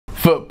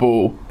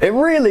Football. It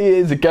really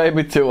is a game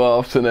of two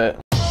halves, isn't it?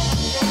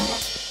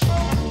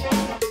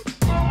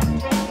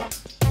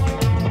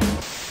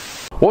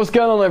 What's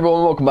going on,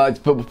 everyone? Welcome back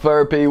to Football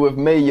Therapy with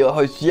me, your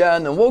host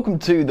Jan, and welcome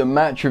to the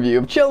match review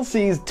of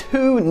Chelsea's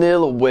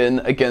 2-0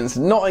 win against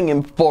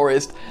Nottingham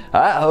Forest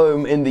at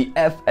home in the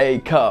FA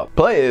Cup.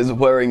 Players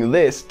wearing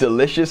this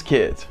delicious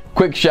kit.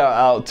 Quick shout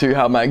out to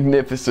how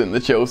magnificent the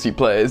Chelsea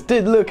players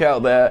did look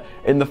out there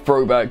in the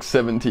throwback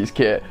 70s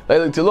kit. They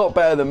looked a lot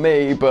better than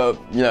me, but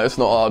you know, it's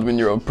not hard when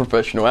you're a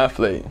professional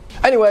athlete.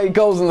 Anyway,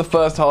 goals in the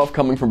first half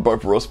coming from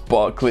both Ross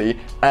Barkley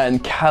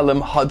and Callum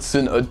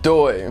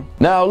Hudson-Odoi.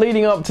 Now,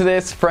 leading up to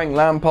this, Frank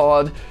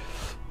Lampard,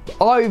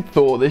 I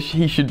thought that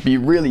he should be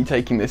really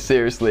taking this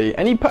seriously,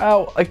 and he put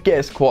out, I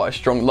guess, quite a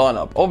strong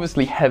lineup.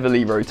 Obviously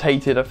heavily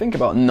rotated, I think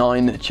about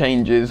 9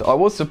 changes. I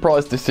was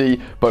surprised to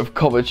see both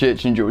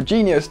Kovacic and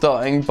Jorginho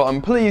starting, but I'm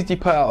pleased he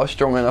put out a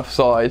strong enough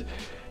side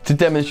to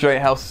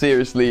demonstrate how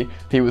seriously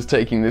he was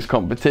taking this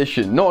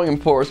competition. Nottingham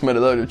Forest made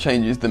a load of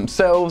changes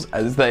themselves,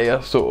 as they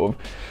are sort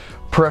of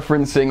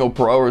preferencing or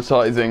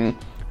prioritising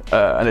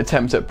an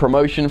attempt at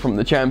promotion from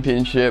the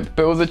Championship,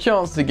 but it was a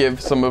chance to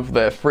give some of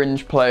their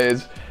fringe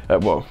players,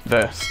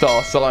 their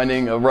star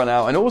signing, a run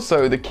out, and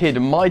also the kid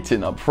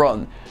Mighton up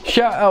front.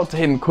 Shout out to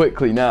him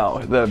quickly now,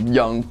 the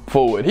young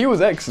forward. He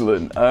was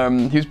excellent.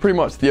 He was pretty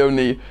much the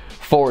only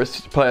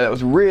Forest player that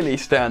was really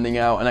standing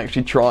out and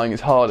actually trying his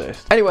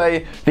hardest.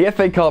 Anyway, the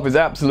FA Cup is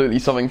absolutely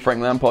something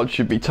Frank Lampard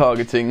should be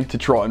targeting to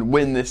try and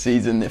win this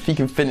season. If he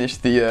can finish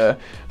the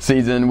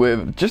season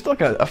with just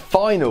like a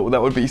final,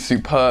 that would be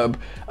superb.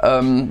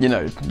 You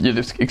know, you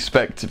just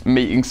expect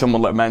meeting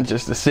someone like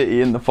Manchester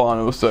City in the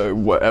final, so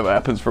whatever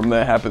happens from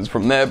there happens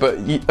from there. But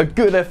a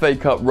good FA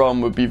Cup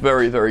run would be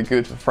very, very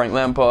good for Frank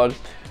Lampard.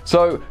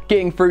 So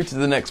getting through to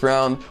the next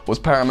round was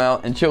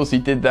paramount, and Chelsea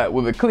did that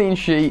with a clean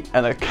sheet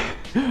and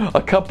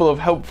a couple of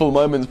helpful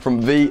moments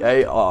from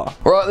VAR.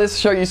 Alright, let's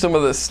show you some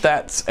of the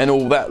stats and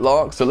all that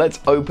lark, so let's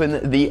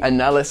open the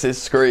analysis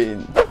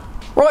screen.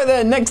 Right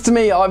there, next to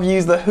me, I've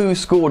used the Who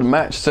Scored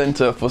Match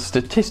Center for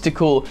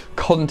statistical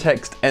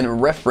context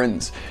and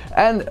reference.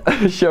 And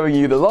showing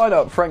you the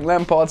lineup, Frank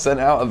Lampard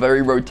sent out a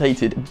very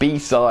rotated B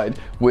side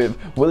with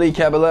Willy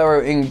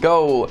Caballero in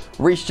goal,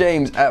 Reece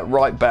James at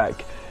right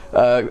back,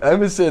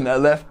 Emerson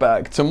at left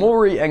back,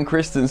 Tomori and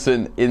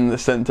Christensen in the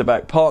centre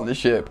back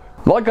partnership.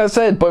 Like I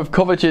said, both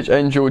Kovacic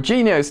and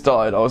Jorginho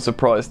started, I was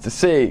surprised to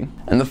see.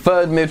 And the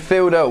third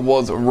midfielder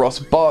was Ross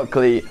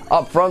Barkley.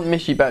 Up front,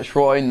 Michy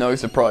Batshuayi, no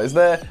surprise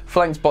there,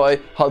 flanked by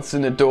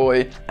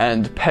Hudson-Odoi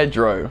and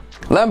Pedro.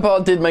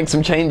 Lampard did make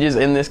some changes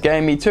in this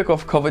game. He took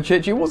off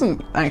Kovacic, who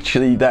wasn't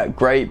actually that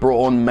great,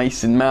 brought on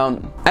Mason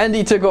Mount. And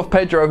he took off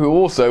Pedro, who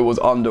also was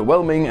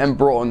underwhelming, and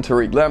brought on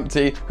Tariq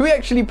Lamptey, who he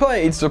actually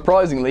played,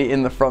 surprisingly,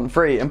 in the front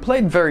three, and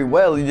played very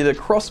well. He did a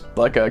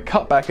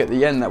cutback at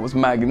the end that was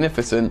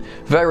magnificent.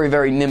 Very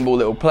nimble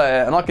little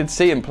player, and I could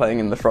see him playing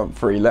in the front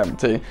three,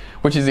 Lamptey,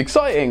 which is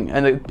exciting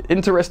and an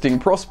interesting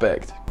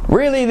prospect.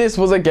 Really, this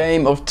was a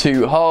game of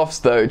two halves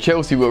though.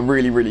 Chelsea were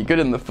really good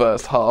in the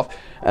first half,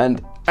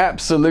 and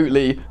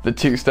absolutely the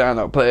two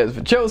standout players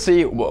for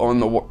Chelsea were on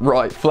the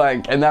right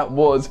flank, and that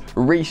was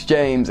Reece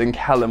James and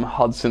Callum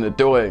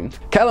Hudson-Odoi.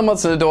 Callum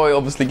Hudson-Odoi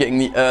obviously getting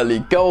the early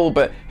goal,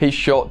 but his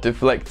shot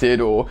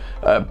deflected or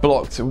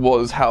blocked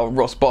was how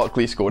Ross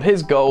Barkley scored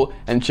his goal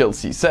and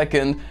Chelsea's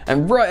second.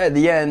 And right at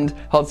the end,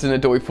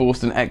 Hudson-Odoi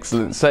forced an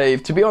excellent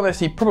save. To be honest,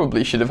 he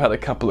probably should have had a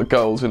couple of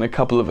goals and a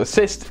couple of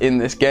assists in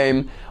this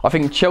game. I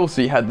think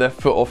Chelsea had their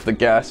foot off the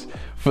gas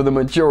for the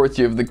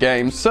majority of the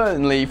game,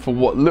 certainly for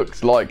what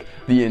looked like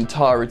the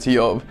entirety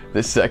of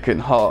the second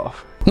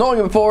half.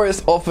 Nottingham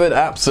Forest offered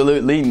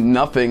absolutely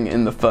nothing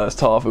in the first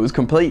half. It was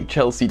complete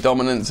Chelsea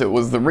dominance. It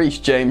was the Reece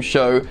James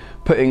show,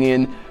 putting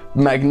in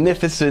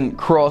magnificent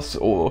cross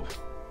or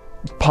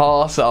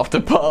pass after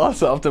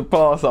pass after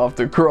pass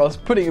after cross,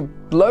 putting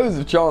loads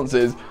of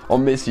chances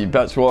on Michy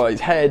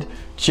Batshuayi's head,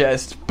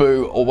 chest,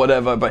 boot or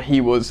whatever, but he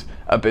was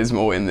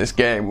abysmal in this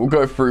game. We'll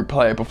go through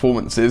player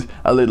performances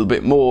a little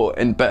bit more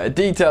in better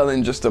detail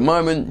in just a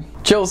moment.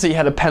 Chelsea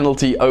had a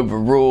penalty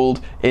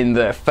overruled in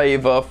their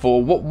favour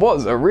for what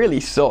was a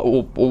really soft,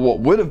 or what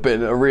would have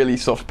been a really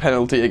soft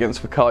penalty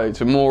against Fikayo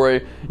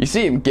Tomori. You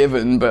see him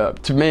given,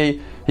 but to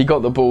me, he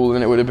got the ball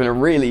and it would have been a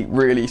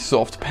really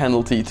soft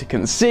penalty to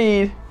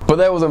concede. But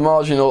there was a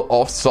marginal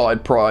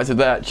offside prior to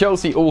that.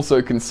 Chelsea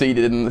also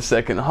conceded in the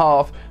second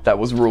half. That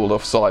was ruled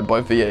offside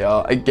by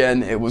VAR.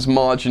 Again, it was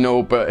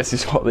marginal, but this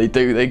is what they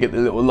do. They get the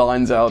little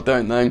lines out,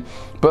 don't they?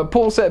 But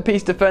poor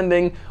set-piece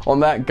defending on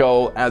that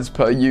goal as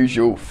per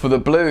usual for the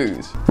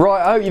Blues.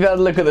 Right, I hope you've had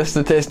a look at the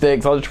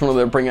statistics. I just wanted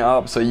to bring it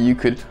up so you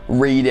could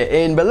read it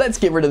in. But let's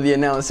get rid of the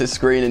analysis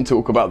screen and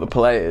talk about the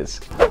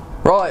players.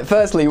 Right,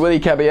 firstly, Willy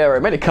Caballero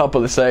made a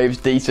couple of saves,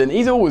 decent.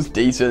 He's always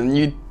decent.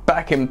 You'd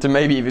back him to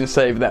maybe even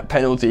save that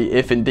penalty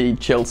if indeed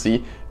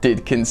Chelsea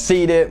did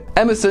concede it.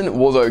 Emerson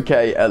was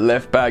okay at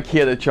left back. He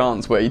had a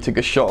chance where he took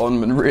a shot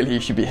on and really he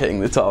should be hitting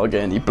the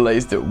target and he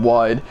blazed it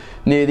wide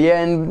near the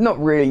end. Not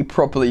really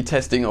properly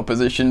testing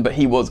opposition, but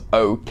he was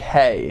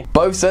okay.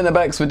 Both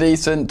centre-backs were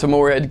decent.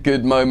 Tomori had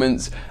good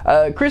moments.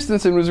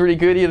 Christensen was really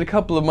good. He had a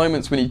couple of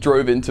moments when he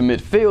drove into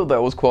midfield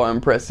that was quite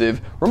impressive,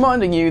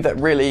 reminding you that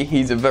really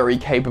he's a very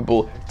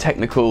capable,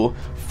 technical,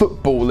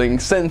 footballing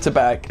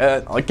centre-back.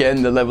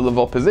 Again, the level of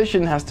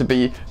opposition has to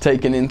be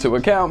taken into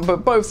account,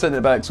 but both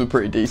centre-backs were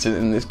pretty decent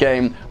in this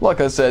game. Like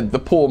I said, the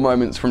poor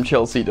moments from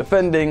Chelsea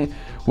defending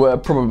were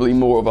probably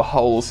more of a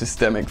whole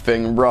systemic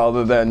thing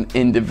rather than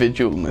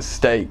individual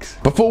mistakes.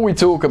 Before we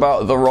talk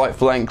about the right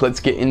flank, let's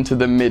get into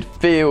the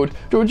midfield.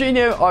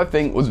 Jorginho, I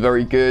think, was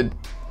very good.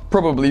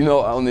 Probably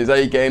not on his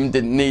A game,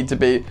 didn't need to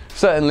be.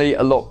 Certainly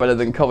a lot better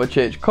than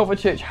Kovacic.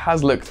 Kovacic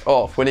has looked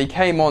off. When he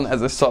came on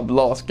as a sub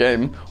last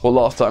game, or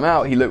last time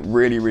out, he looked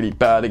really, really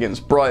bad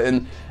against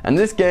Brighton. And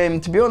this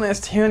game, to be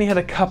honest, he only had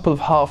a couple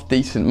of half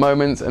decent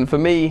moments, and for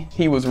me,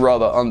 he was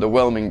rather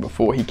underwhelming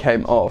before he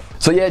came off.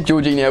 So yeah,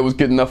 Jorginho was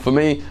good enough for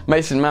me.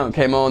 Mason Mount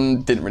came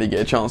on, didn't really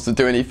get a chance to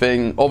do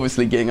anything.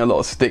 Obviously getting a lot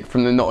of stick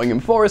from the Nottingham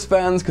Forest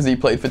fans because he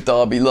played for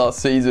Derby last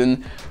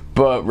season,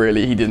 but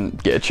really he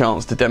didn't get a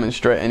chance to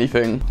demonstrate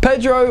anything.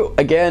 Pedro,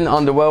 again,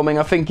 underwhelming.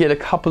 I think he had a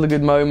couple of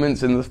good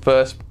moments in the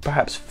first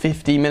perhaps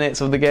 50 minutes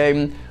of the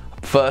game.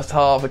 First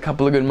half, a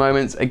couple of good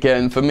moments.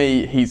 Again, for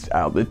me, he's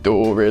out the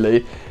door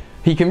really.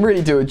 He can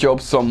really do a job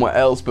somewhere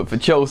else, but for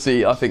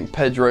Chelsea, I think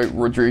Pedro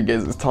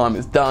Rodriguez's time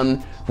is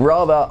done.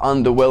 Rather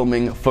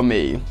underwhelming for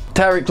me.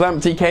 Tariq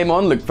Lamptey came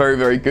on, looked very,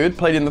 very good,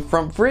 played in the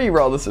front three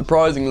rather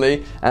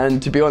surprisingly,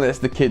 and to be honest,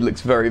 the kid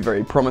looks very,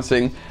 very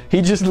promising.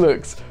 He just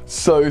looks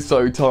so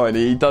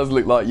tiny. He does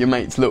look like your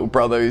mate's little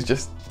brother who's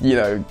just, you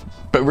know,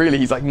 but really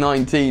he's like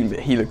 19, but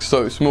he looks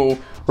so small.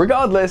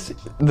 Regardless,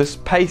 the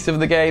pace of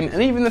the game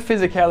and even the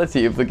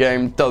physicality of the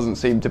game doesn't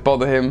seem to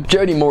bother him.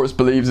 Jody Morris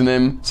believes in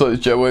him, so does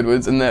Joe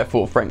Edwards, and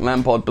therefore Frank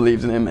Lampard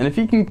believes in him. And if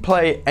he can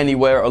play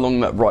anywhere along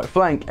that right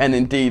flank, and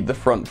indeed the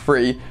front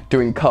three,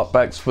 doing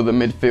cutbacks for the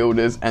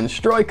midfielders and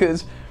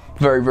strikers,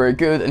 very, very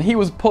good, and he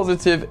was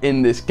positive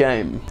in this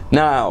game.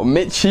 Now,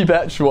 Michy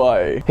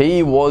Batshuayi,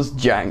 he was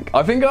jank.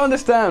 I think I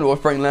understand why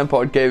Frank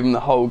Lampard gave him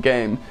the whole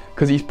game,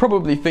 because he's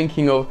probably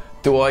thinking of,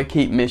 do I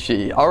keep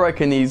Michy? I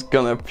reckon he's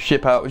gonna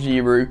ship out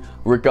Giroud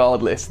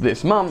regardless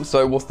this month,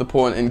 so what's the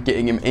point in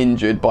getting him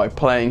injured by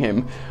playing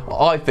him?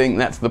 I think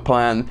that's the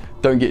plan.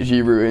 Don't get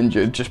Giroud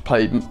injured, just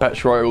play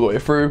Batshuayi all the way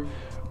through.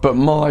 But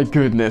my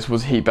goodness,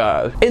 was he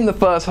bad. In the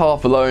first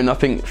half alone, I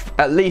think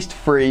at least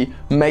 3,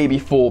 maybe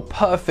 4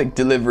 perfect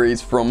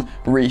deliveries from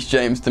Reece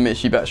James to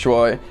Michy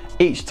Batshuayi.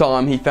 Each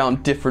time he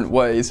found different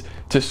ways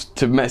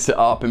to mess it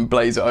up and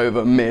blaze it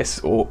over, miss,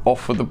 or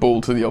offer the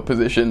ball to the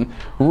opposition.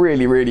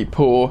 Really, really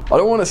poor. I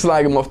don't want to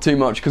slag him off too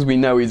much because we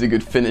know he's a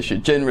good finisher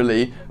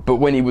generally, but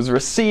when he was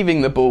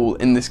receiving the ball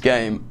in this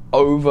game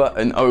over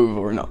and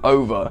over and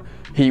over,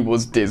 he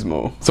was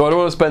dismal. So I don't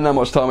want to spend that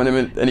much time on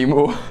him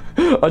anymore.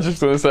 I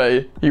just want to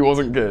say he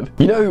wasn't good.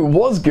 You know who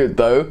was good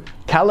though?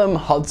 Callum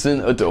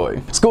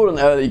Hudson-Odoi. Scored an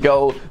early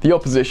goal. The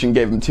opposition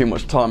gave him too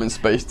much time and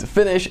space to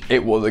finish.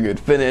 It was a good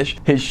finish.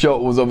 His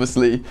shot was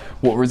obviously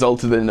what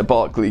resulted in a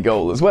Barkley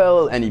goal as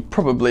well, and he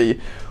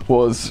probably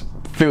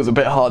feels a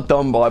bit hard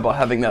done by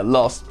having that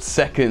last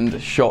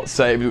second shot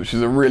saved, which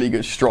was a really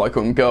good strike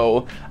on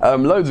goal.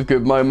 Loads of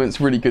good moments,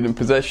 really good in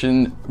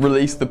possession,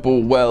 released the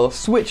ball well,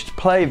 switched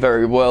play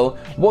very well,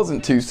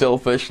 wasn't too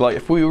selfish. Like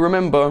if we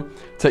remember,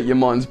 take your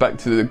minds back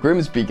to the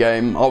Grimsby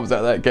game, I was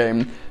at that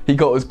game, he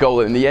got his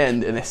goal in the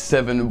end in a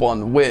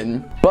 7-1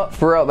 win. But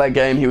throughout that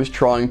game he was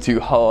trying too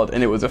hard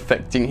and it was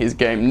affecting his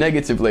game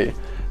negatively.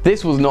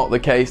 This was not the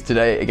case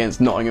today against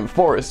Nottingham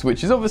Forest,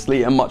 which is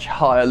obviously a much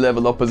higher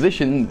level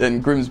opposition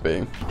than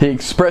Grimsby. He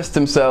expressed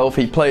himself,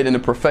 he played in a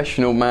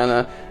professional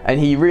manner, and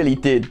he really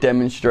did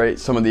demonstrate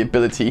some of the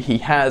ability he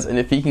has, and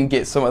if he can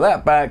get some of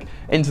that back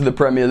into the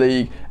Premier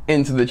League,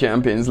 into the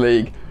Champions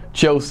League,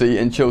 Chelsea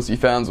and Chelsea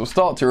fans will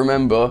start to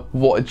remember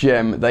what a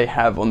gem they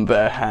have on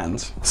their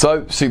hands.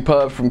 So,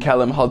 superb from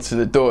Callum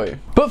Hudson-Odoi.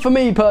 But for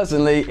me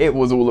personally, it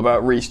was all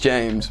about Reece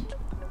James.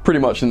 Pretty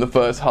much in the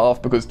first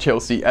half, because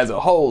Chelsea as a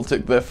whole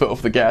took their foot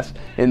off the gas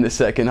in the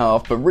second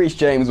half, but Reece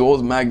James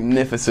was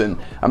magnificent.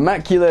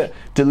 Immaculate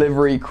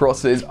delivery,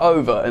 crosses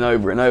over and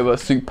over and over,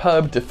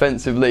 superb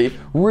defensively,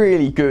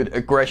 really good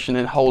aggression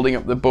and holding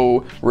up the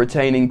ball,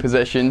 retaining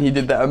possession. He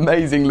did that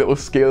amazing little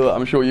skill that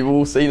I'm sure you've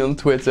all seen on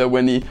Twitter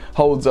when he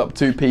holds up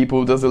 2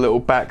 people, does a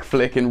little back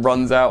flick and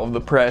runs out of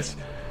the press.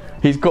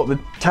 He's got the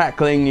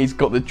tackling, he's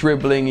got the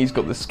dribbling, he's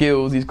got the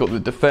skills, he's got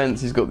the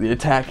defence, he's got the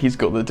attack, he's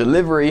got the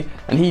delivery,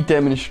 and he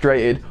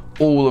demonstrated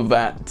all of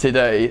that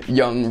today,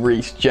 young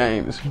Reece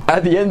James.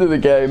 At the end of the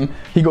game,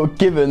 he got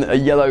given a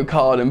yellow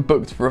card and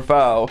booked for a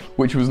foul,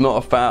 which was not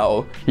a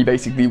foul. He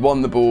basically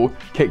won the ball,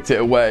 kicked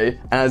it away,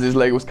 and as his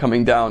leg was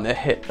coming down, it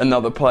hit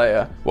another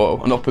player,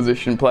 well, an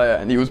opposition player,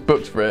 and he was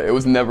booked for it. It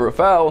was never a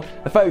foul.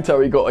 The fact how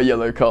he got a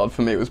yellow card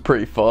for me was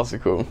pretty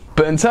farcical.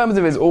 But in terms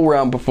of his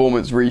all-round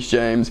performance, Reece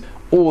James,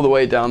 all the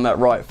way down that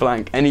right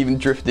flank, and even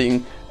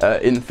drifting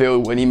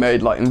infield when he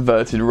made like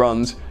inverted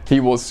runs, he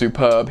was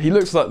superb. He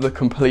looks like the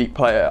complete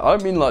player. I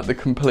don't mean like the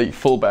complete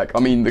fullback, I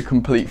mean the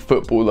complete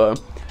footballer.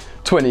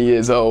 20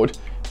 years old.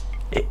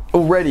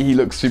 Already he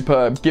looks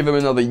superb. Give him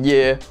another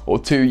year or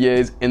 2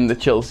 years in the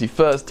Chelsea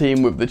first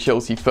team with the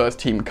Chelsea first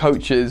team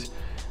coaches.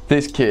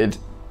 This kid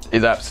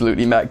is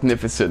absolutely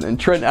magnificent. And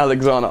Trent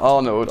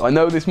Alexander-Arnold, I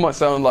know this might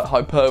sound like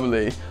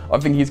hyperbole. I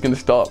think he's going to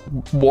start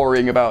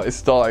worrying about his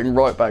starting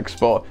right back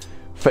spot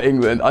for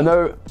England. I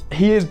know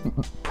he is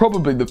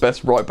probably the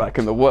best right back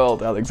in the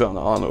world,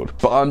 Alexander-Arnold,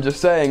 but I'm just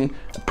saying,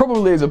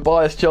 probably as a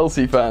biased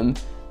Chelsea fan,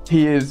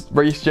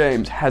 Reece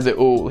James has it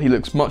all. He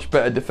looks much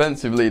better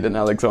defensively than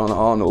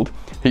Alexander-Arnold.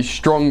 He's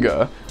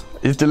stronger,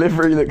 his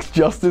delivery looks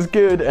just as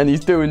good, and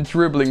he's doing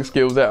dribbling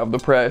skills out of the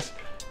press.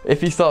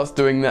 If he starts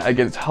doing that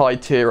against high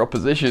tier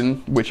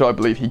opposition, which I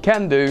believe he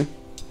can do,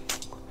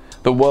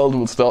 the world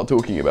will start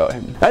talking about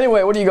him.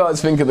 Anyway, what do you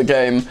guys think of the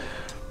game?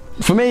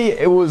 For me,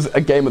 it was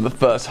a game of the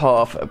first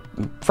half.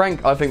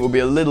 Frank, I think, will be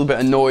a little bit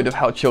annoyed of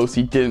how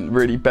Chelsea didn't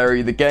really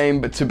bury the game,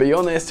 but to be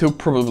honest, he'll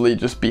probably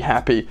just be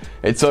happy.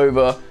 It's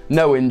over,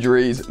 no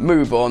injuries,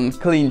 move on,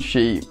 clean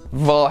sheet.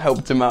 VAR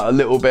helped him out a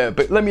little bit,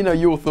 but let me know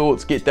your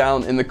thoughts, get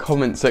down in the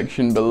comment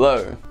section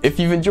below. If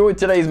you've enjoyed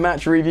today's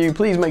match review,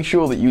 please make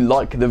sure that you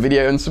like the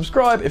video and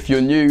subscribe if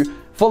you're new.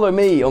 Follow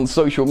me on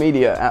social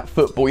media at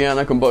Football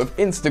Yannick on both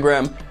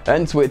Instagram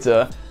and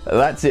Twitter.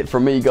 That's it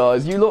from me,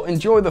 guys. You lot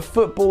enjoy the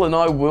football, and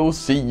I will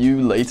see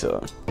you later.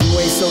 You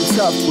ain't so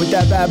tough with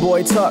that bad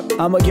boy tuck.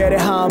 I'ma get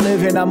it how I'm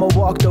living, I'ma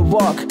walk the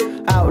walk.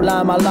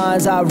 Outline my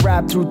lines, I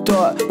rap through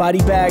thought. Body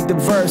bag the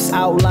verse,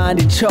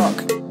 outlined in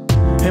chalk.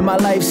 In my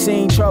life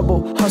seen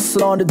trouble,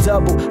 hustle on the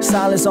double.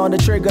 Silence on the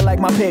trigger like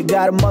my pick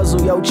got a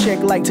muzzle. Yo, chick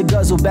like to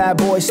guzzle, bad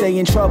boy stay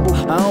in trouble.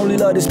 I only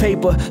love this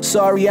paper,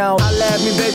 sorry I don't. I laugh me, baby.